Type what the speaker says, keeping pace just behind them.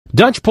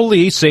Dutch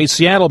police say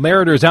Seattle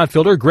Mariners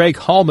outfielder Greg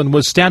Halman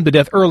was stabbed to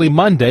death early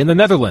Monday in the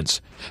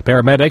Netherlands.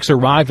 Paramedics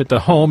arrived at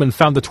the home and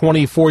found the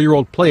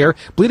 24-year-old player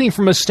bleeding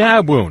from a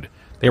stab wound.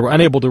 They were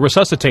unable to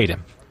resuscitate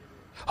him.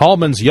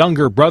 Halman's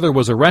younger brother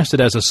was arrested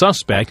as a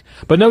suspect,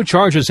 but no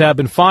charges have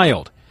been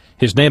filed.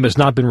 His name has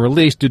not been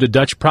released due to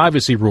Dutch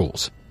privacy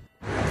rules.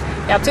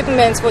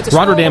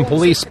 Rotterdam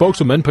police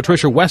spokeswoman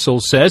Patricia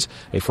Wessels says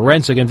a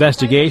forensic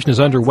investigation is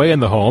underway in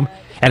the home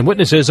and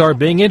witnesses are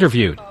being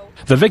interviewed.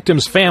 The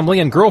victim's family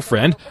and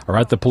girlfriend are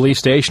at the police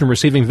station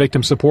receiving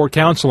victim support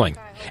counseling,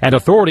 and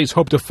authorities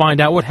hope to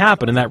find out what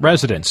happened in that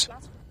residence.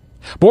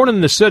 Born in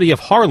the city of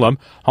Haarlem,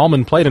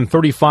 Halman played in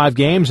 35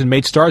 games and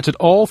made starts at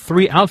all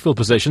 3 outfield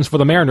positions for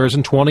the Mariners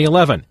in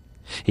 2011.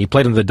 He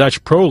played in the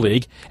Dutch Pro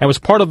League and was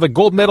part of the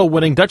gold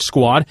medal-winning Dutch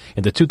squad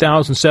in the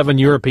 2007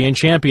 European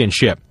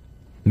Championship.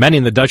 Many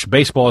in the Dutch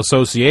Baseball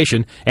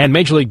Association and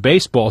Major League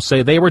Baseball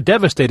say they were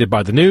devastated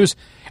by the news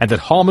and that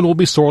Halman will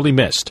be sorely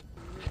missed.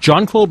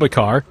 John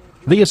Klobuchar,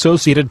 The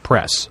Associated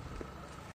Press.